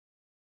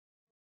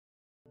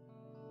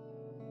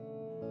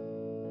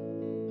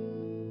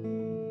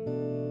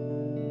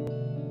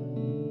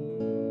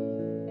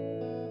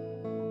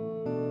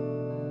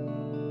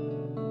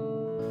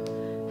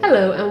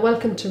Hello and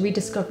welcome to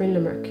Rediscovering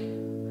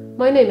Limerick.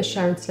 My name is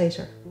Sharon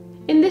Slater.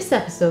 In this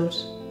episode,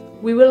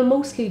 we will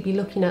mostly be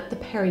looking at the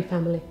Perry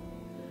family.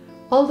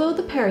 Although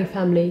the Perry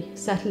family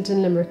settled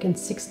in Limerick in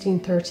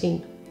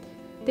 1613,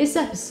 this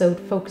episode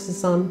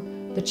focuses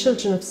on the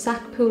children of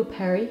Sackpool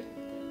Perry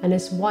and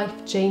his wife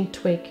Jane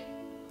Twig.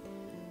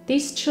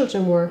 These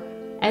children were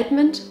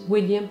Edmund,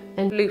 William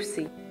and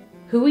Lucy,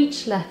 who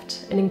each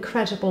left an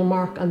incredible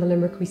mark on the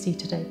Limerick we see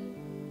today.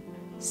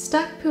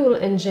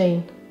 Stackpool and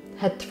Jane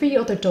had three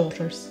other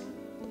daughters,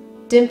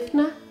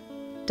 Dymphna,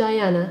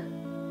 Diana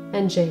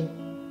and Jane.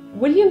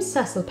 William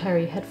Cecil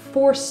Perry had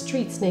 4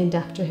 streets named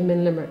after him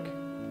in Limerick.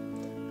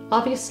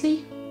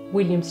 Obviously,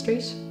 William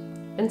Street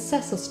and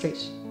Cecil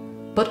Street,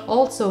 but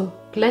also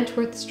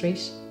Glentworth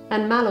Street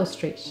and Mallow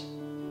Street.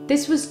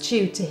 This was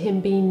due to him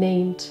being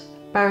named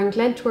Baron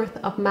Glentworth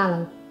of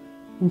Mallow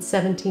in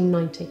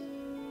 1790.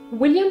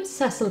 William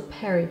Cecil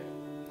Perry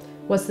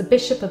was the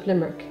Bishop of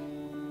Limerick.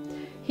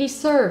 He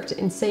served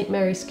in St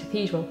Mary's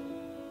Cathedral.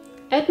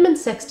 Edmund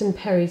Sexton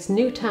Perry's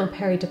Newtown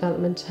Perry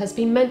development has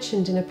been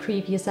mentioned in a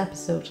previous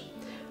episode,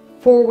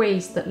 4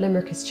 ways that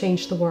Limerick has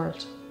changed the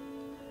world.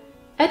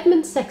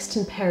 Edmund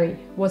Sexton Perry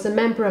was a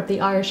member of the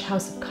Irish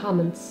House of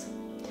Commons.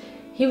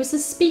 He was a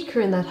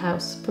speaker in that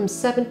house from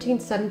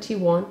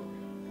 1771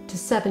 to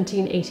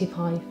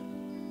 1785.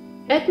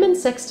 Edmund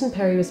Sexton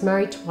Perry was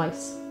married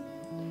twice.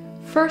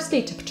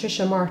 Firstly to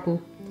Patricia Martin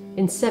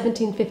in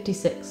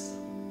 1756.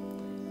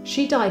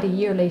 She died a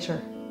year later.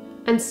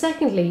 And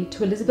secondly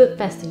to Elizabeth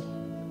Vesey,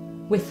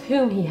 with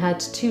whom he had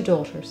 2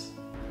 daughters.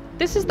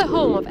 This is the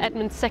home of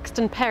Edmund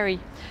Sexton Perry,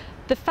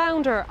 the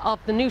founder of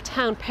the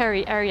Newtown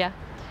Perry area.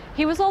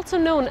 He was also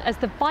known as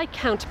the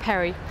Viscount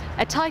Perry,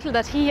 a title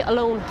that he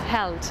alone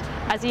held,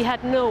 as he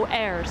had no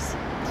heirs.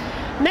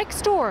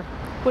 Next door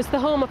was the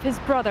home of his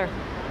brother,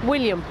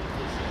 William.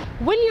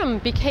 William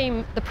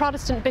became the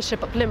Protestant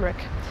Bishop of Limerick.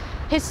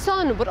 His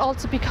son would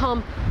also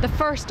become the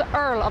first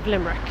Earl of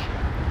Limerick.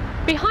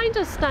 Behind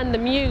us stand the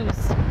mews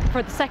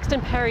for the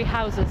Sexton Perry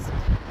houses.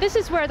 This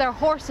is where their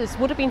horses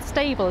would have been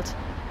stabled,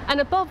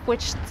 and above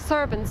which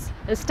servants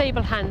and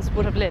stable hands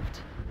would have lived.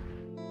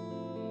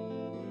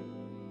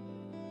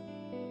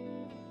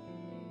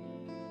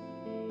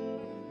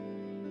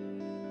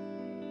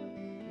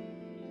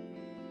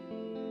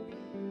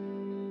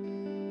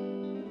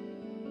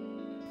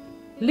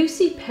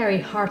 Lucy Perry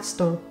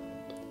Hartstone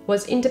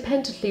was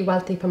independently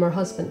wealthy from her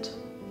husband.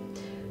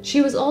 She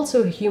was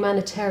also a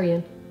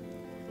humanitarian,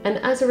 and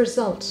as a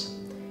result,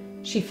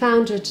 she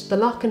founded the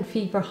Lock and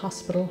Fever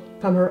Hospital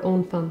from her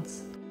own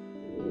funds.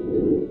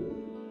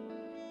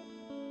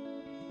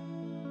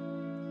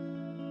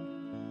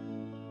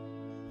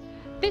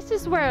 This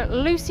is where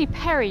Lucy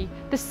Perry,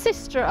 the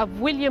sister of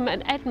William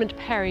and Edmund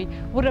Perry,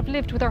 would have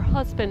lived with her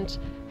husband,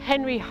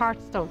 Henry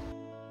Hartstone.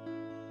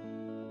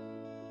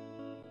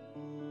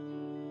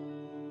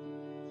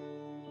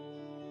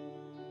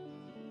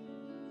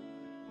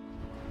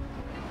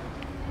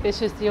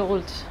 This is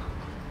the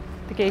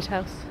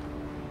gatehouse.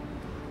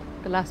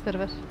 The last bit of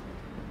it.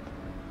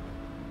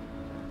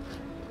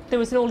 There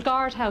was an old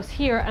guardhouse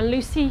here, and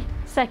Lucy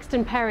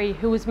Sexton Perry,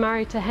 who was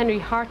married to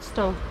Henry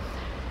Hartstone,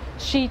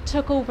 she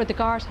took over the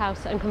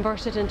guardhouse and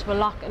converted it into a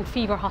lock and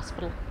fever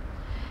hospital.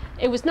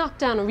 It was knocked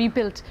down and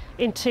rebuilt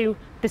into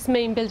this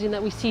main building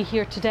that we see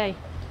here today.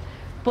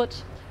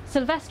 But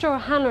Sylvester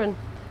O'Hanlon,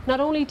 not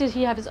only did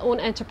he have his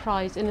own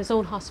enterprise in his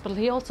own hospital,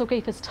 he also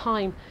gave his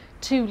time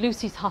to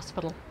Lucy's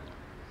hospital.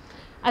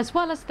 As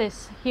well as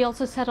this, he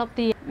also set up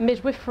the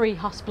midwifery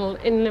hospital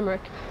in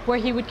Limerick, where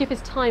he would give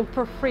his time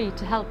for free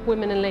to help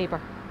women in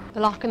labour. The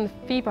Lock and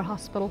Fever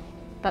Hospital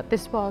that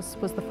this was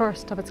the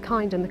first of its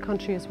kind in the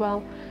country as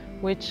well,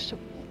 which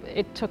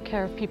it took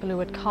care of people who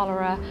had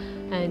cholera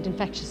and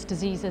infectious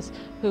diseases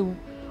who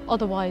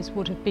otherwise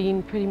would have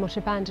been pretty much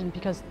abandoned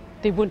because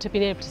they wouldn't have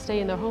been able to stay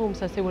in their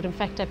homes as they would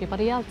infect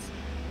everybody else.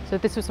 So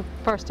this was the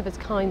first of its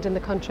kind in the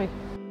country.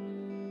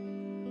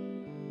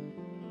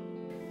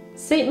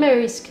 St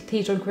Mary's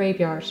Cathedral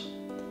graveyard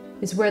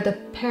is where the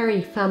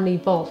Perry family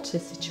vault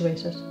is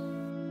situated.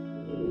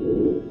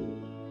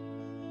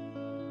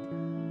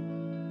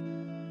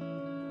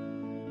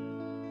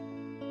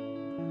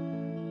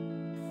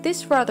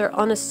 This rather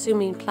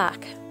unassuming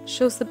plaque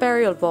shows the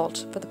burial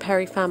vault for the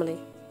Perry family.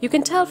 You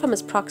can tell from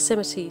its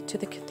proximity to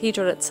the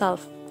cathedral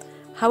itself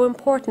how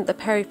important the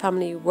Perry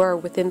family were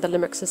within the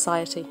Limerick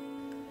society.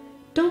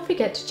 Don't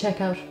forget to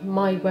check out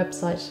my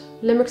website,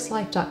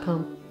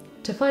 limerickslife.com,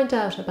 to find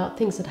out about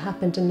things that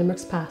happened in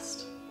Limerick's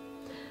past.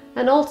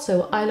 And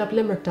also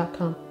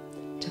ilovelimerick.com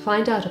to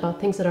find out about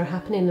things that are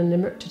happening in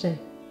Limerick today.